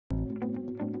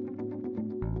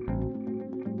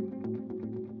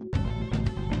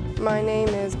My name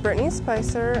is Brittany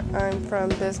Spicer. I'm from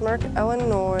Bismarck,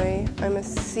 Illinois. I'm a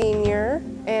senior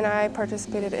and I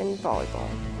participated in volleyball.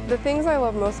 The things I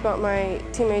love most about my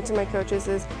teammates and my coaches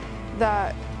is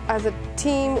that as a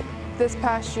team this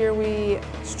past year we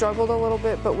struggled a little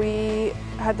bit, but we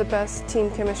had the best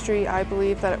team chemistry I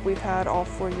believe that we've had all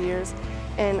 4 years.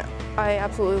 And I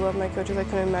absolutely love my coaches. I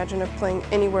couldn't imagine playing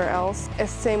anywhere else.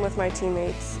 Same with my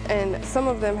teammates. And some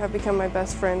of them have become my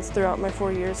best friends throughout my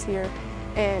 4 years here.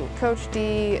 And Coach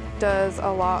D does a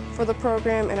lot for the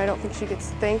program, and I don't think she gets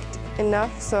thanked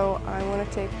enough, so I want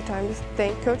to take the time to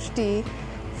thank Coach D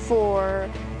for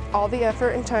all the effort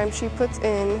and time she puts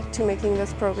in to making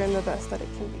this program the best that it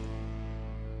can be.